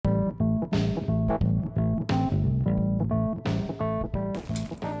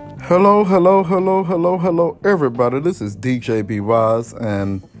Hello, hello, hello, hello, hello, everybody. This is DJ B Wise,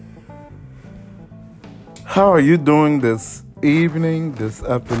 and how are you doing this evening, this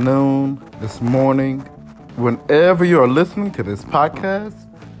afternoon, this morning? Whenever you are listening to this podcast,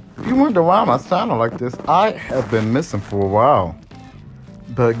 if you wonder why am I sounding like this, I have been missing for a while.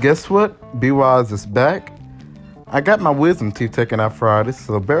 But guess what? B Wise is back. I got my wisdom teeth taken out Friday,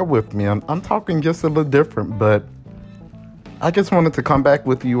 so bear with me. I'm talking just a little different, but I just wanted to come back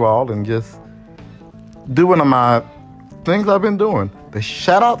with you all and just do one of my things I've been doing. The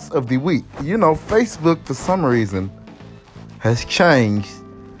shout outs of the week. You know, Facebook, for some reason, has changed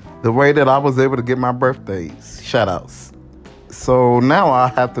the way that I was able to get my birthdays shout outs. So now I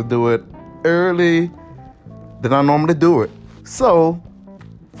have to do it early than I normally do it. So,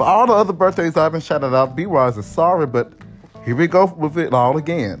 for all the other birthdays I've been shouted out, Be Wise is sorry, but here we go with it all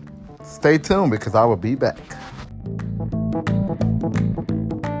again. Stay tuned because I will be back.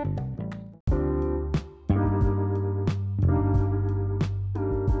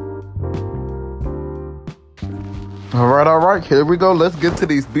 All right, here we go. Let's get to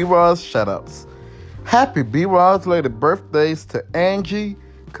these B-Wise shoutouts. Happy B-Wise related birthdays to Angie,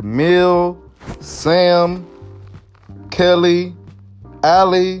 Camille, Sam, Kelly,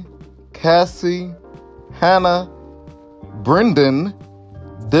 Allie, Cassie, Hannah, Brendan,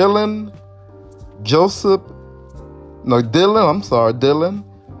 Dylan,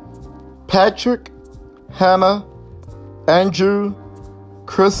 Patrick, Hannah, Andrew,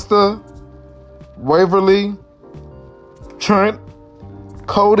 Krista, Waverly, Trent,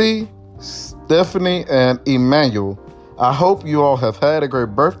 Cody, Stephanie, and Emmanuel. I hope you all have had a great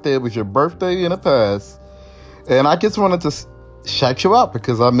birthday. It was your birthday in the past. And I just wanted to shout you out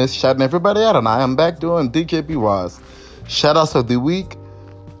because I miss shouting everybody out. And I am back doing DJ B Wise shout-outs of the week.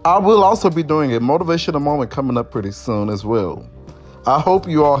 I will also be doing a motivational moment coming up pretty soon as well. I hope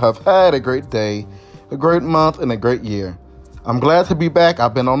you all have had a great day, a great month, and a great year. I'm glad to be back.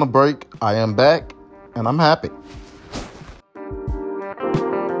 I've been on a break. I am back, and I'm happy.